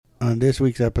On this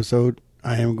week's episode,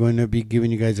 I am going to be giving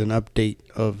you guys an update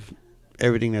of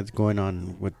everything that's going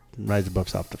on with Rise Above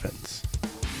Self-Defense.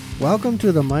 Welcome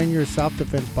to the Mind Your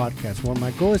Self-Defense podcast, where my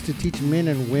goal is to teach men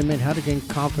and women how to gain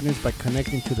confidence by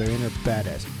connecting to their inner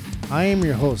badass. I am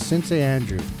your host, Sensei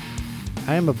Andrew.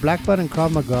 I am a black belt in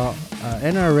Krav Maga,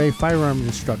 NRA firearms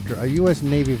instructor, a U.S.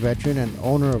 Navy veteran, and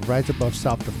owner of Rise Above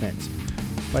Self-Defense.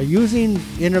 By using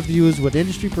interviews with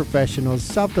industry professionals,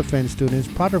 self-defense students,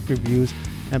 product reviews,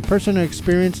 and personal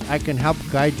experience, I can help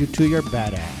guide you to your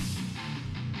badass.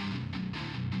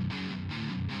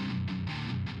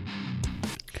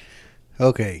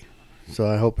 Okay, so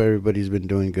I hope everybody's been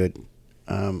doing good.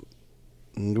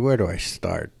 Where do I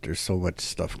start? There's so much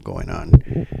stuff going on.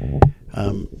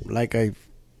 Like I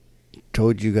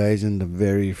told you guys in the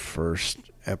very first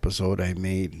episode I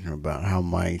made about how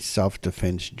my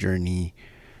self-defense journey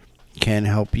can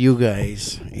help you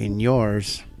guys in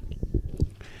yours.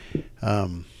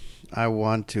 I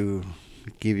want to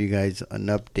give you guys an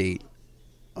update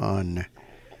on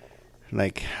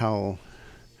like how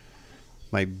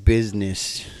my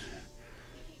business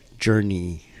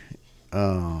journey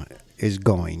is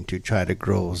going to try to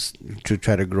grow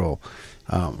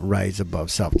Rise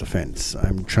Above Self-Defense.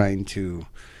 I'm trying to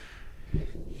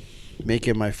make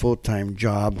it my full-time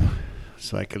job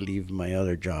so I can leave my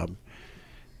other job,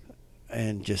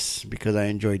 and just because I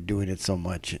enjoy doing it so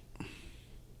much,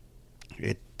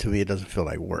 to me it doesn't feel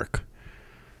like work.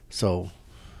 So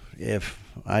if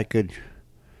I could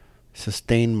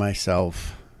sustain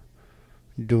myself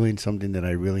doing something that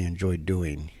I really enjoy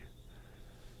doing,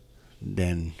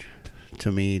 then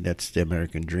to me that's the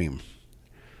American dream,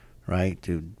 right?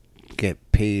 To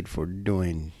get paid for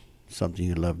doing something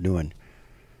you love doing.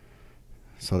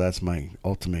 So that's my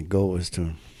ultimate goal, is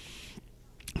to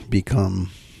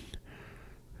become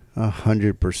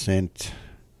 100%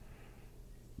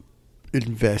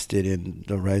 invested in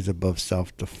the Rise Above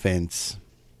Self-Defense,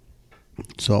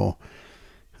 so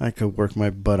I could work my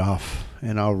butt off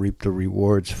and I'll reap the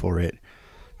rewards for it.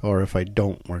 Or if I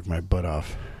don't work my butt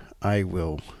off, I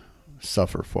will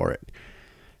suffer for it.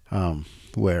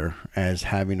 Whereas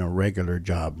having a regular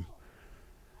job,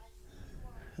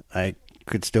 I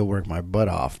could still work my butt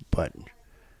off, but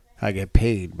I get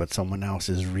paid, but someone else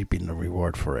is reaping the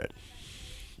reward for it.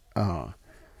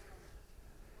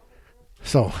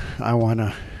 So I want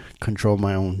to control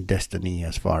my own destiny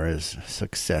as far as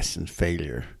success and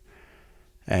failure.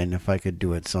 And if I could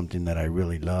do it something that I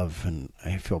really love and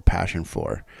I feel passion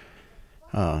for,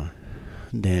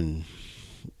 then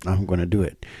I'm going to do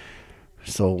it.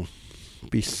 So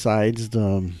besides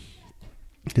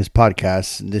this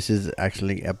podcast, this is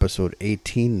actually episode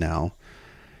 18 now.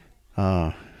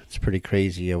 It's pretty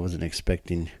crazy. I wasn't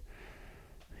expecting,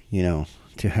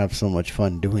 to have so much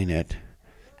fun doing it.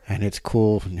 And it's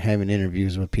cool having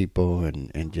interviews with people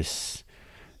and just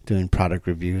doing product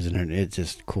reviews, and it's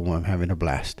just cool. I'm having a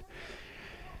blast.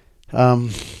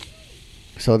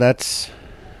 So that's,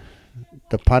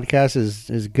 the podcast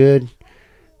is good.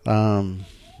 I'm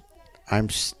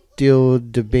still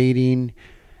debating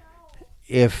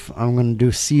if I'm going to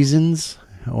do seasons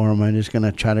or am I just going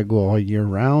to try to go all year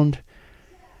round.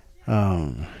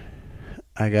 I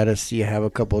got to see. I have a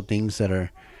couple of things that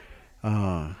are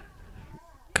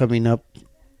coming up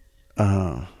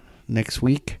next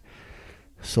week,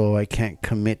 so I can't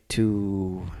commit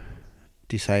to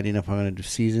deciding if I'm going to do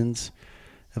seasons.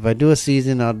 If I do a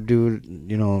season, I'll do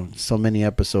so many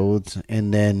episodes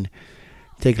and then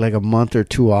take like a month or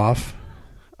two off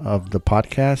of the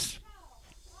podcast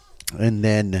and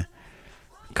then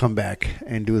come back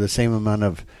and do the same amount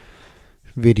of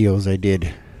videos I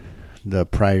did the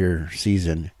prior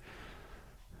season,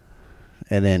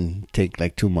 and then take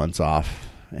like 2 months off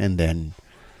and then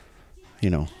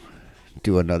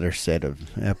do another set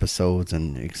of episodes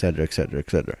and et cetera, et cetera, et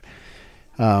cetera.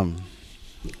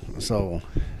 So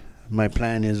my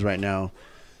plan is right now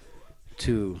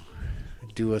to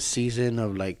do a season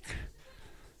of like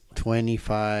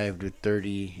 25 to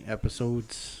 30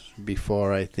 episodes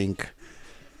before I think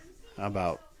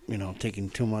about taking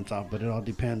 2 months off. But it all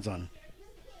depends on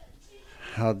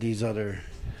how these other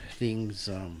things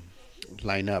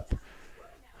line up.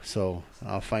 So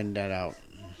I'll find that out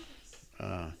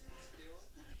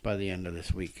by the end of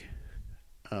this week.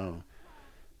 And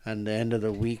the end of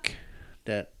the week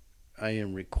that I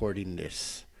am recording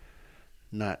this,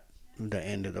 not the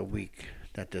end of the week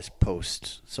that this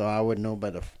posts. So I would know by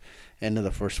the end of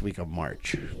the first week of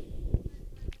March.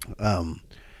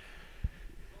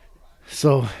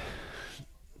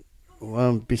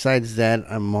 Besides that,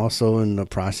 I'm also in the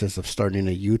process of starting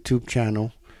a YouTube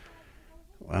channel.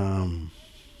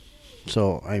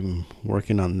 So I'm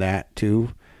working on that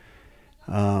too.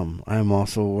 I'm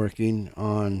also working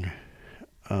on.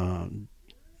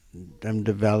 I'm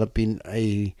developing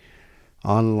a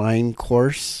online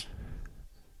course,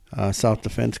 self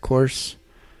defense course.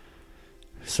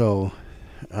 So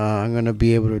I'm gonna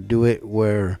be able to do it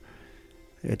where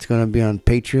it's gonna be on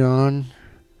Patreon.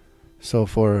 So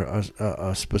for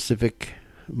a specific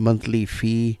monthly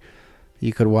fee,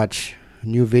 you could watch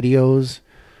new videos,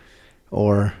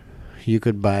 or you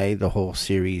could buy the whole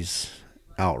series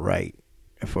outright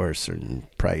for a certain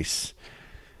price.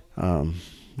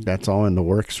 That's all in the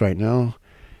works right now.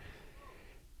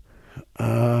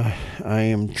 I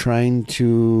am trying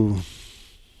to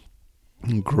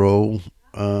grow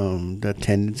the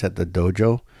attendance at the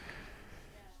dojo.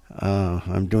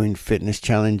 I'm doing fitness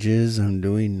challenges. I'm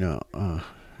doing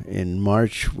in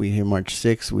March. March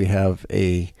 6th. We have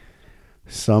a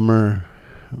summer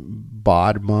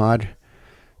bod mod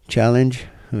challenge.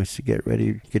 It's to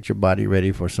get your body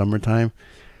ready for summertime,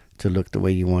 to look the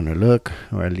way you want to look,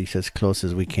 or at least as close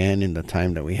as we can in the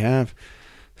time that we have.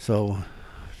 So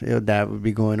that would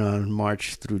be going on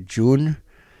March through June.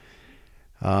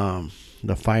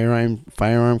 The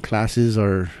firearm classes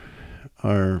are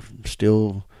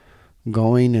still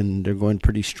going, and they're going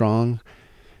pretty strong.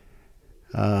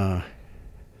 Then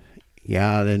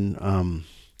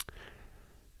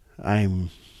I'm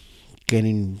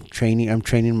getting training. I'm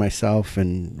training myself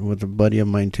and with a buddy of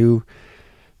mine too,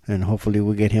 and hopefully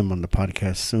we'll get him on the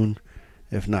podcast soon,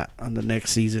 if not on the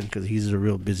next season, because he's a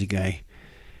real busy guy.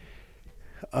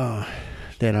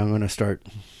 Then I'm gonna start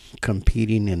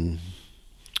competing in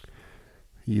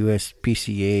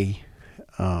USPCA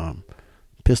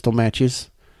pistol matches,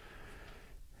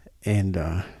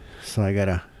 and so I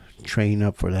gotta train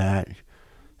up for that.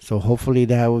 So hopefully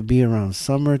that would be around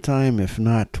summertime, if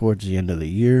not towards the end of the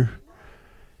year,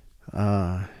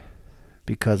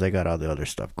 because I got all the other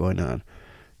stuff going on.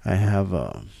 I have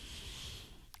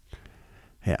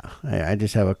I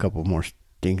just have a couple more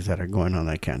things that are going on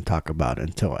that I can't talk about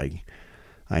until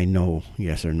I know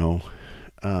yes or no.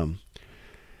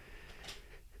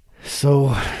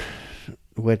 So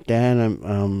with that,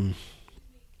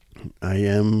 I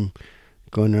am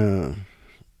gonna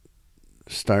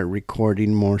start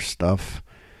recording more stuff,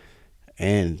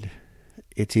 and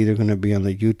it's either gonna be on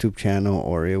the YouTube channel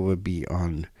or it would be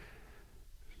on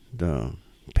the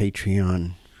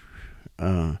Patreon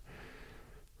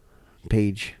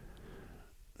page.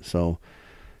 So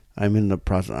I'm in the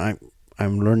process.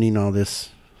 I'm learning all this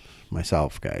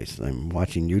myself, guys. I'm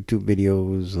watching YouTube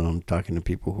videos. I'm talking to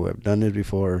people who have done it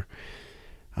before.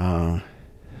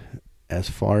 As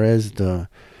far as the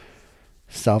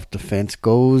self-defense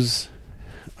goes,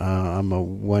 I'm a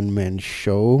one-man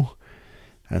show.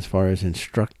 As far as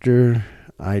instructor,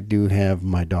 I do have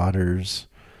my daughters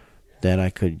that I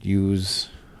could use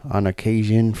on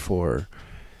occasion for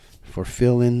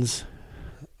fill-ins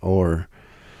or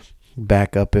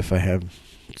backup. If I have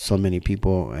so many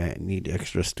people I need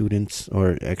extra students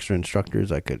or extra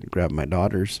instructors, I could grab my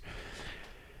daughters.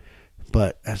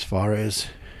 But as far as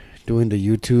doing the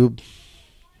YouTube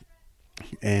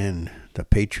and the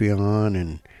Patreon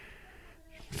and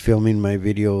filming my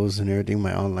videos and everything,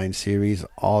 my online series,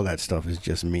 all that stuff is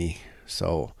just me.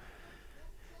 So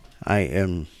I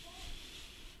am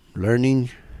learning,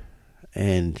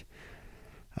 and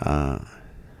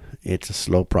it's a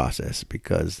slow process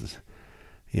because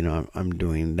I'm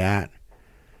doing that.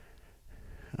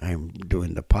 I'm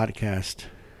doing the podcast.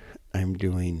 I'm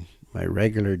doing my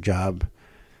regular job.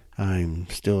 I'm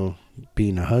still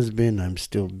being a husband. I'm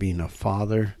still being a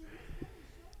father.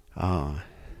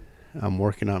 I'm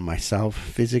working on myself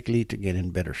physically to get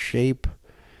in better shape.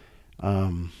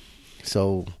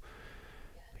 So,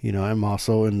 I'm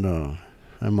also in the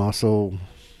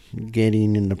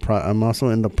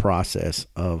process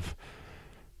of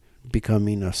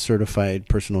becoming a certified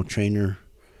personal trainer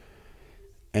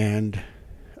and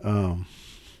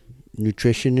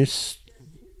nutritionist.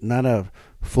 Not a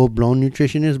full-blown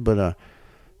nutritionist, but a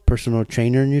personal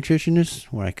trainer nutritionist,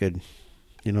 where I could,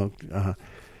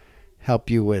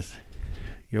 help you with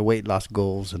your weight loss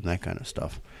goals and that kind of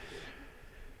stuff.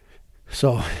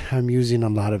 So I'm using a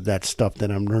lot of that stuff that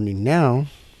I'm learning now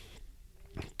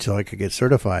so I could get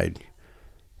certified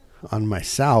on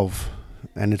myself,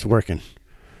 and it's working.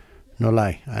 No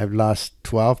lie. I've lost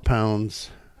 12 pounds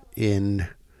in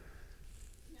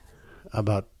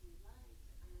about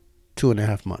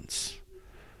 2.5 months.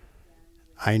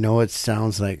 I know it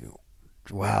sounds like,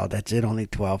 wow, that's it, only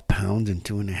 12 pounds in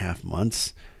 2.5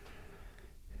 months.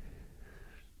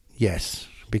 Yes,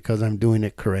 because I'm doing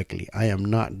it correctly. I am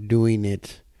not doing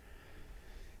it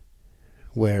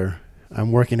where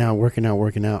I'm working out,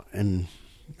 and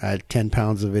 10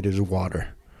 pounds of it is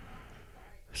water.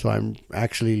 So I'm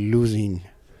actually losing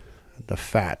the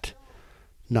fat,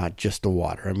 not just the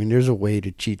water. I mean, there's a way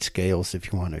to cheat scales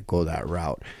if you want to go that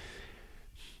route.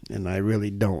 And I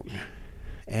really don't.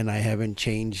 And I haven't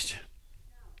changed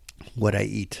what I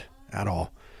eat at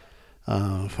all.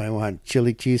 If I want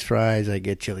chili cheese fries, I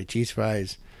get chili cheese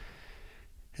fries.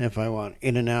 And if I want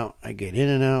In-N-Out, I get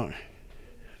In-N-Out.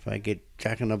 If I get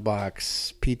Jack in the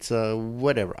Box, pizza,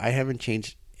 whatever. I haven't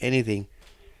changed anything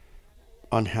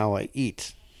on how I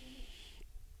eat.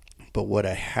 But what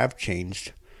I have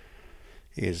changed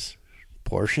is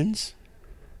portions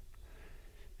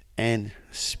and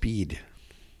speed.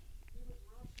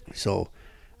 So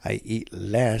I eat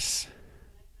less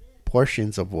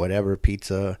portions of whatever,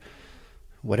 pizza,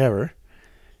 whatever,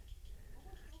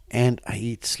 and I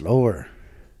eat slower.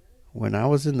 When I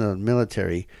was in the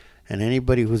military, and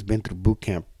anybody who's been through boot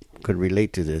camp could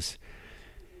relate to this,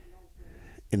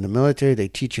 in the military they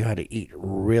teach you how to eat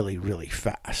really, really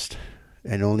fast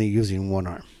and only using one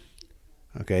arm.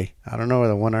 Okay? I don't know where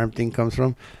the one arm thing comes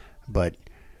from, but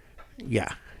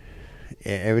yeah,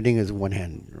 everything is one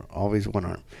hand, always one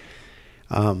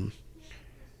arm.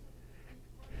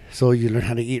 So you learn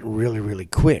how to eat really, really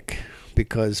quick,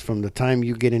 because from the time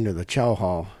you get into the chow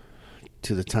hall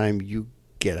to the time you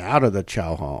get out of the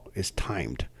chow hall is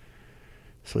timed.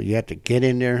 So you have to get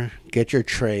in there, get your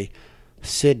tray,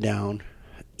 sit down,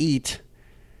 eat,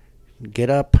 get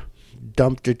up,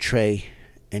 dump the tray,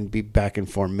 and be back in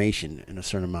formation in a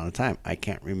certain amount of time. I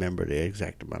can't remember the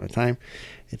exact amount of time.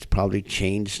 It's probably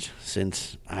changed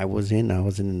since I was in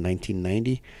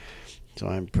 1990. So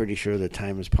I'm pretty sure the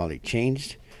time has probably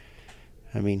changed.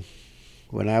 I mean,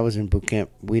 when I was in boot camp,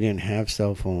 we didn't have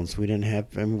cell phones. We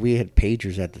had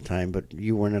pagers at the time, but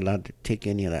you weren't allowed to take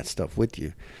any of that stuff with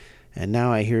you. And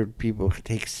now I hear people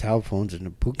take cell phones in the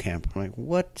boot camp. I'm like,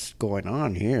 what's going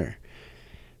on here?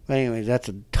 But anyways, that's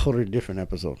a totally different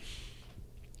episode.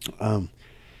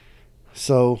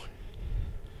 So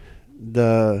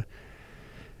the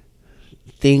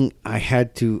thing I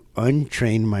had to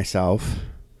untrain myself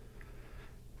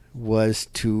was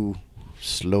to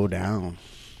slow down,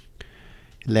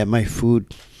 let my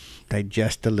food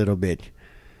digest a little bit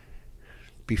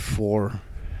before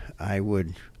I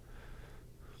would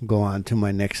go on to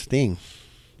my next thing.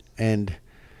 And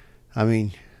I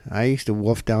mean, I used to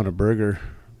wolf down a burger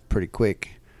pretty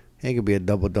quick. It could be a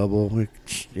double-double.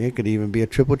 It could even be a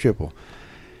triple-triple.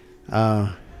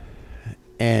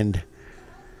 And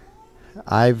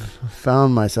I've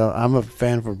found myself, I'm a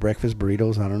fan for breakfast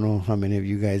burritos. I don't know how many of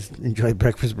you guys enjoy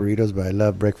breakfast burritos, but I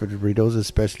love breakfast burritos,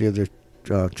 especially if they're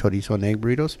chorizo and egg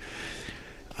burritos.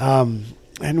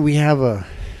 And we have a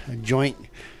joint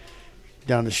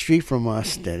down the street from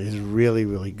us that is really,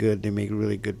 really good. They make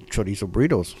really good chorizo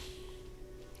burritos.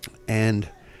 And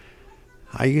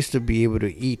I used to be able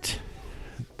to eat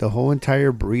the whole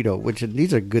entire burrito, which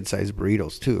these are good sized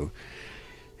burritos too.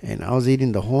 And I was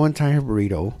eating the whole entire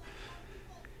burrito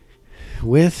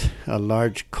with a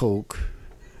large Coke,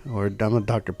 or I'm a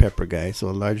Dr. Pepper guy, so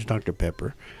a large Dr.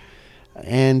 Pepper,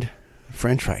 and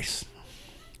French fries.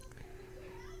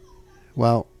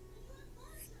 Well,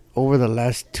 over the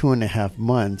last 2.5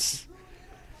 months,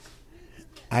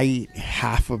 I eat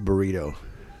half a burrito.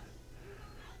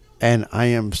 And I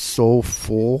am so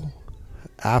full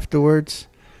afterwards.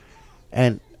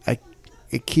 And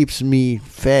it keeps me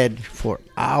fed for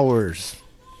hours.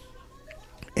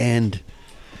 And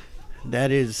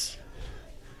that is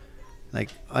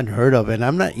like unheard of. And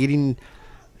I'm not eating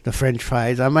the French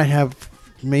fries. I might have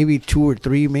maybe 2 or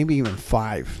 3, maybe even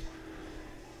 5.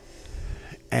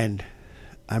 And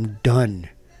I'm done.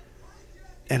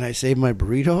 And I save my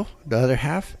burrito, the other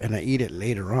half, and I eat it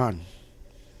later on.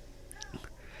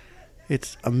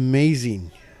 It's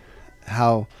amazing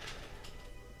how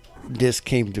this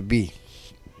came to be.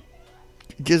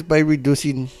 Just by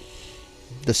reducing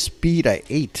the speed I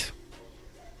ate,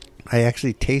 I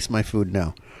actually taste my food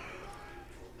now.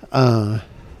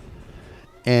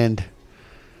 And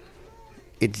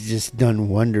it's just done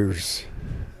wonders.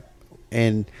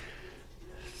 And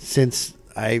since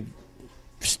I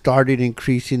started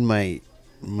increasing my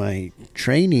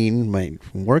training, my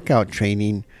workout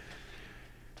training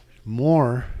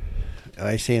more,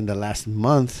 I say in the last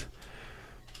month,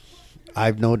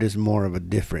 I've noticed more of a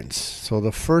difference. So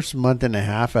the first month and a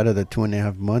half out of the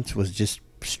 2.5 months was just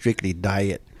strictly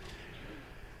diet.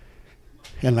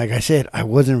 And like I said, I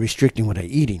wasn't restricting what I'm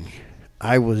eating.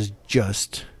 I was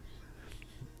just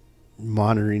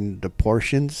monitoring the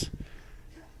portions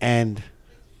and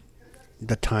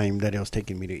the time that it was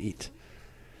taking me to eat.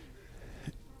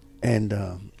 And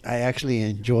I actually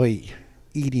enjoy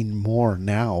eating more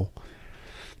now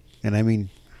And I mean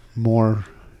more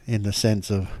in the sense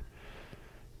of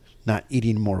not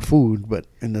eating more food, but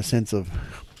in the sense of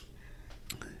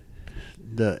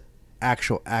the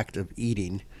actual act of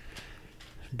eating,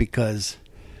 because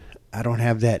I don't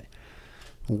have that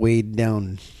weighted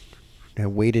down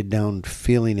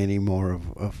feeling anymore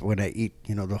of when I eat,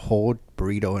 the whole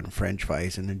burrito and french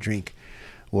fries and a drink,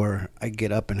 where I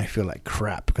get up and I feel like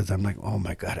crap because I'm like, oh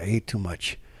my God, I ate too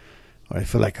much. Or I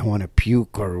feel like I want to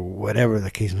puke or whatever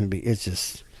the case may be. It's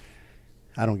just,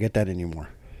 I don't get that anymore.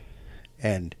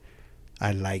 And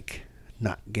I like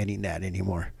not getting that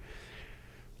anymore.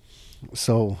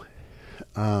 So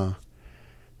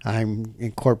I'm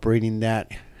incorporating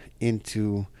that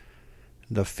into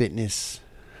the fitness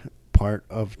part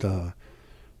of the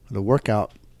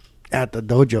workout at the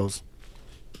dojos.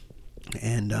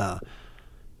 And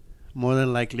more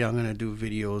than likely I'm going to do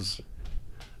videos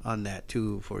on that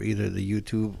too, for either the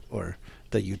YouTube or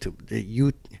the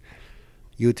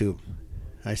YouTube.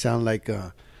 I sound like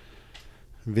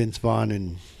Vince Vaughn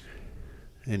and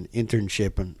an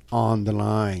internship and on the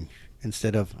line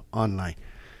instead of online.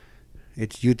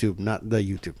 It's YouTube, not the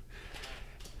YouTube.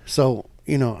 So,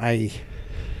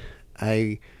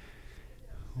 I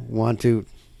want to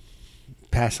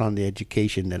pass on the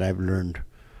education that I've learned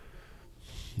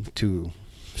to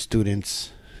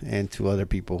students and to other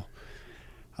people,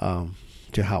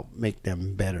 to help make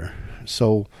them better.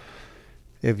 So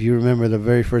if you remember the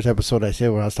very first episode I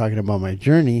said where I was talking about my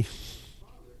journey,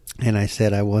 and I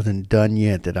said I wasn't done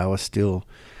yet, that I was still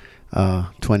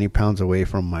 20 pounds away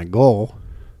from my goal.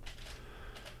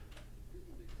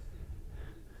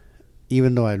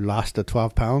 Even though I lost the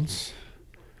 12 pounds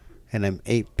and I'm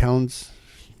 8 pounds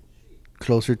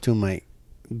closer to my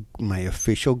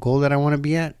official goal that I want to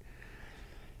be at,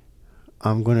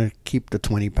 I'm going to keep the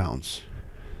 20 pounds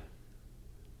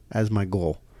as my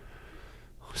goal.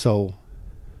 So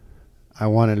I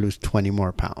want to lose 20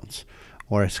 more pounds,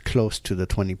 or as close to the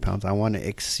 20 pounds. I want to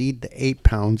exceed the 8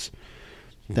 pounds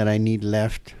that I need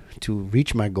left to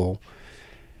reach my goal.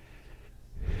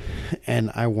 And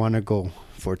I want to go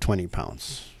for 20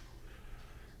 pounds.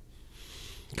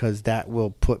 Because that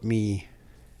will put me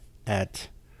at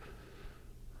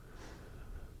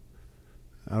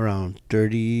around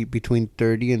between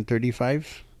 30 and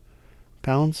 35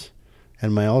 pounds.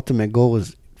 And my ultimate goal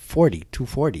was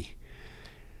 240.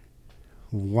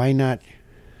 Why not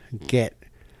get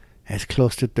as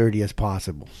close to 30 as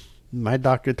possible? My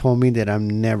doctor told me that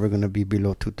I'm never going to be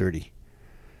below 230.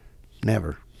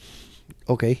 Never.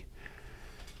 Okay.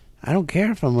 I don't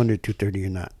care if I'm under 230 or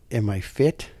not. Am I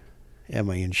fit?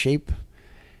 Am I in shape?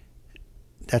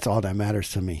 That's all that matters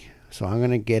to me. So I'm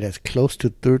going to get as close to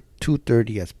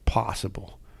 230 as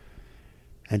possible.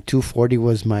 And 240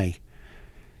 was my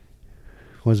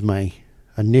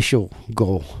initial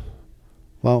goal.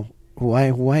 Well,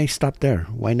 why stop there?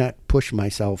 Why not push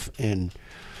myself and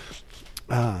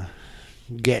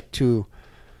get to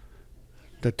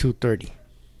the 230?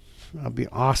 That'll be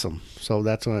awesome. So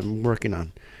that's what I'm working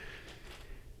on.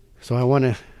 So I want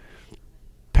to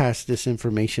pass this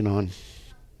information on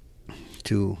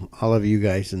to all of you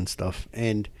guys and stuff.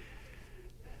 And,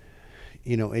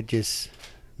 it just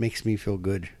makes me feel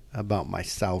good about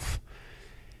myself,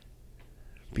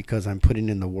 because I'm putting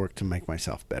in the work to make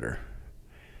myself better.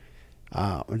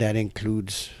 That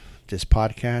includes this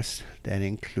podcast. That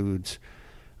includes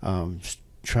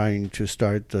trying to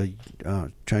start a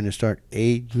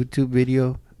YouTube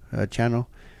video channel.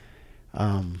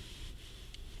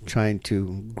 Trying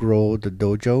to grow the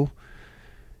dojo.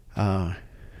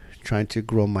 Trying to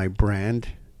grow my brand.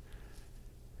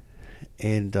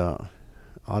 And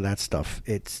all that stuff.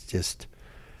 It's just,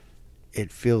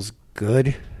 it feels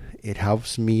good. It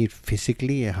helps me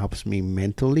physically. It helps me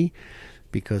mentally,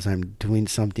 because I'm doing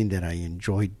something that I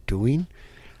enjoy doing.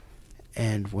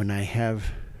 And when I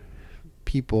have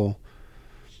people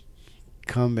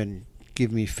come and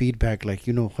give me feedback like,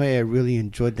 hey, I really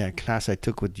enjoyed that class I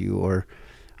took with you, or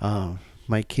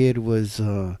my kid was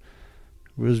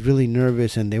really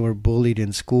nervous and they were bullied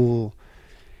in school,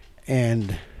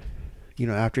 and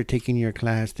after taking your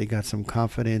class they got some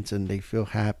confidence and they feel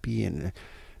happy, and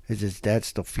it's just,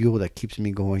 that's the fuel that keeps me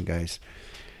going, guys.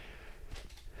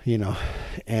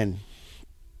 And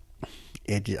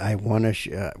I want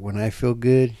to when I feel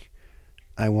good,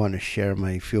 I want to share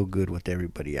my feel good with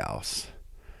everybody else.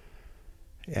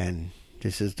 And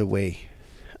this is the way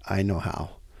I know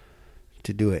how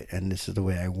to do it, and this is the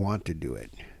way I want to do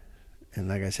it. And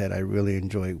like I said, I really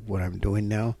enjoy what I'm doing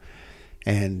now,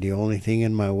 and the only thing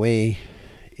in my way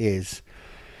is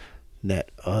that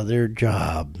other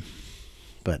job,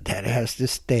 but that has to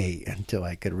stay until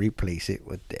I could replace it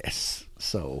with this.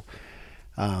 So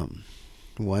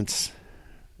Once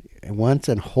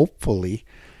and hopefully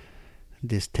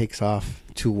this takes off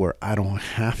to where I don't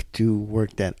have to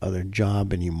work that other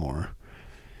job anymore,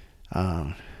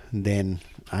 then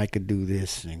I could do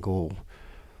this and go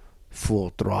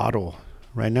full throttle.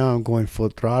 Right now I'm going full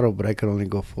throttle, but I could only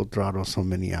go full throttle so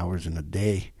many hours in a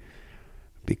day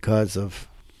because of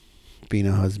being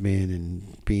a husband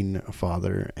and being a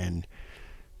father and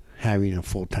having a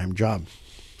full-time job.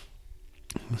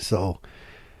 So,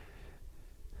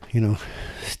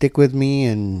 stick with me,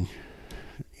 and,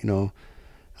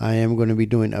 I am going to be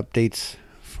doing updates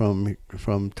from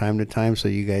time to time so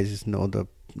you guys know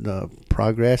the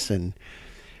progress, and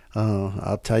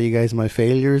I'll tell you guys my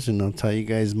failures, and I'll tell you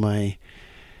guys my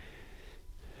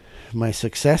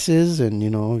successes, and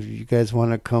if you guys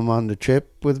want to come on the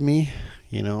trip with me,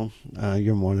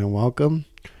 you're more than welcome.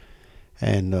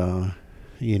 And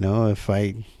if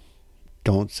I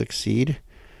don't succeed,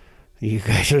 you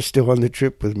guys are still on the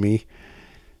trip with me.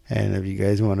 And if you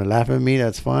guys want to laugh at me,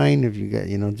 that's fine. If you guys,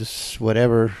 just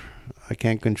whatever. I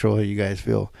can't control how you guys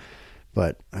feel,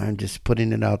 but I'm just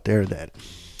putting it out there that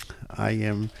I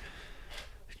am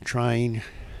trying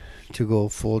to go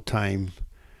full time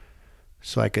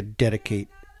so I could dedicate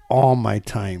all my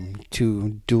time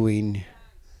to doing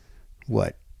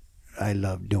what I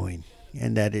love doing,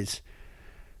 and that is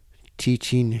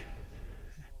teaching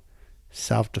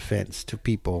self-defense to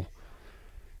people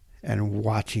and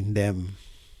watching them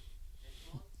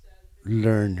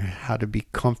learn how to be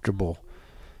comfortable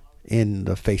in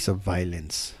the face of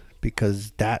violence,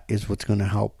 because that is what's going to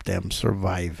help them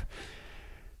survive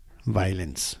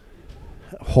violence.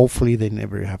 Hopefully they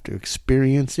never have to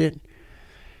experience it,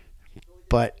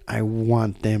 but I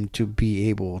want them to be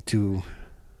able to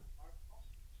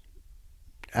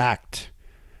act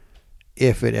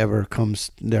if it ever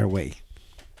comes their way.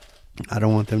 I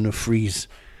don't want them to freeze.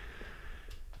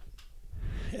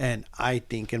 And I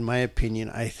think, in my opinion,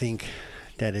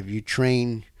 that if you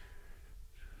train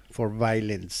for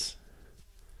violence,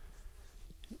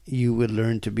 you would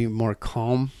learn to be more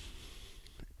calm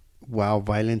while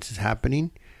violence is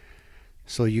happening,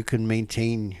 so you can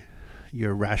maintain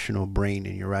your rational brain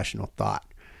and your rational thought,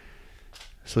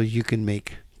 so you can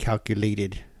make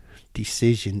calculated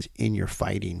decisions in your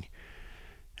fighting,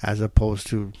 as opposed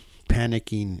to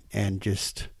panicking and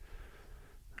just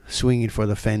swinging for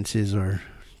the fences, or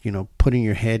putting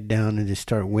your head down and just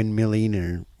start windmilling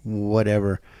or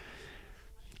whatever.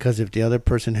 Because if the other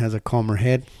person has a calmer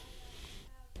head,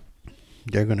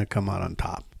 they're going to come out on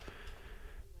top.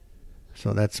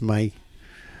 So that's my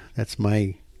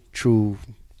true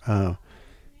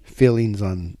feelings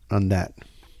on that.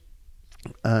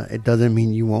 It doesn't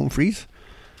mean you won't freeze.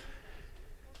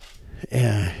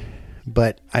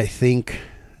 But I think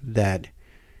that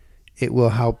it will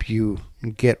help you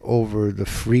get over the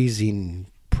freezing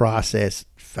process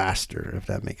faster, if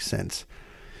that makes sense.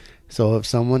 So if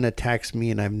someone attacks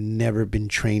me and I've never been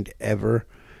trained ever,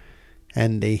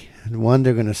 and they're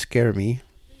going to scare me,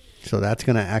 so that's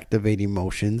going to activate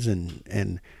emotions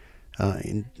and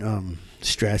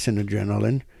stress and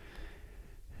adrenaline.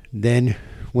 Then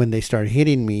when they start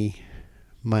hitting me,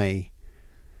 my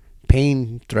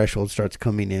pain threshold starts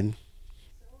coming in.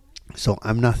 So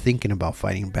I'm not thinking about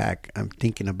fighting back. I'm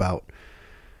thinking about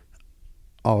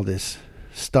all this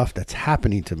stuff that's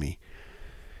happening to me.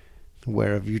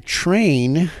 Where if you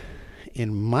train,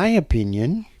 in my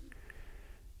opinion,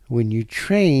 when you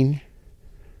train,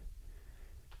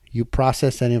 you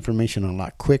process that information a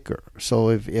lot quicker. So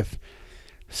if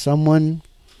someone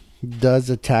does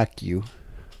attack you,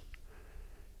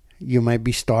 you might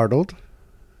be startled,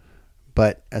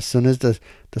 but as soon as the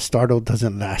startle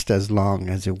doesn't last as long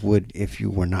as it would if you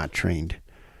were not trained,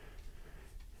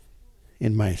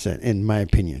 in my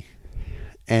opinion.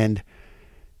 And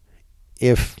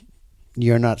if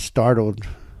you're not startled,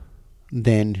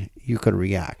 then you could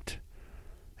react.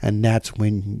 And that's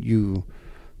when you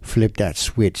flip that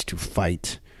switch to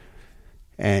fight,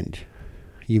 and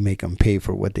you make them pay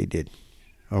for what they did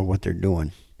or what they're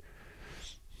doing.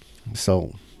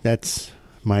 So that's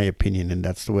my opinion, and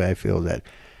that's the way I feel, that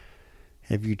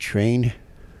if you train,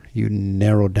 you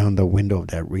narrow down the window of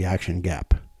that reaction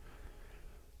gap,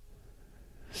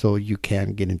 so you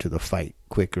can get into the fight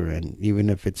quicker. And even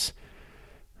if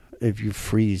you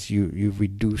freeze, you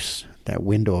reduce that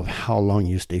window of how long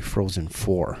you stay frozen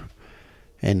for.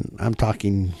 And I'm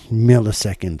talking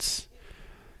milliseconds.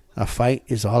 A fight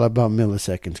is all about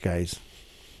milliseconds, guys.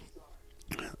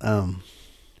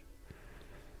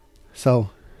 So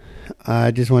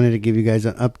I just wanted to give you guys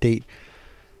an update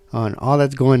on all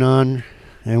that's going on.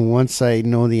 And once I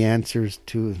know the answers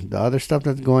to the other stuff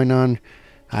that's going on,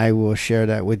 I will share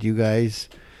that with you guys.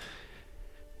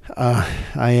 I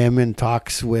am in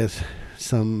talks with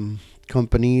some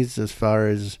companies as far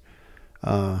as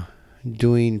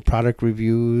doing product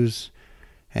reviews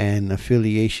and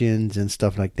affiliations and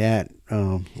stuff like that.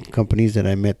 Companies that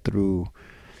I met through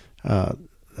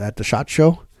at the SHOT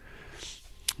Show.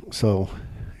 So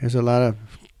there's a lot of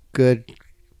good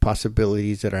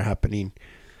possibilities that are happening,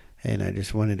 and I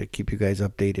just wanted to keep you guys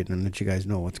updated and let you guys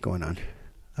know what's going on.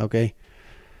 Okay.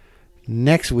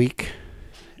 Next week,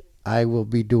 I will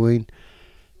be doing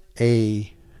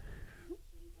a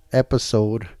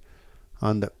episode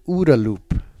on the OODA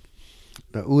loop.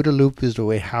 The OODA loop is the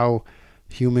way how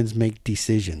humans make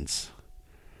decisions,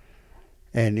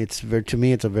 and to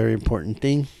me it's a very important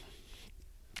thing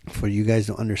for you guys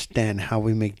to understand how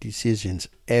we make decisions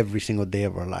every single day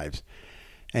of our lives,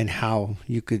 and how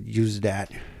you could use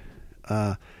that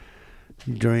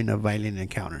during a violent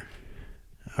encounter.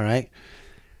 All right.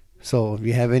 So if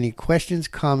you have any questions,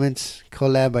 comments,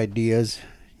 collab ideas,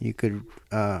 you could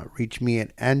reach me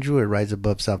at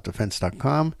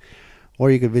andrew@riseaboveselfdefense.com, or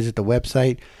you could visit the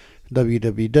website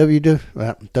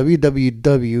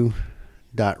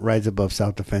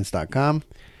www.riseaboveselfdefense.com.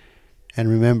 And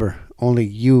remember, only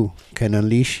you can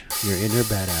unleash your inner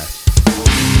badass.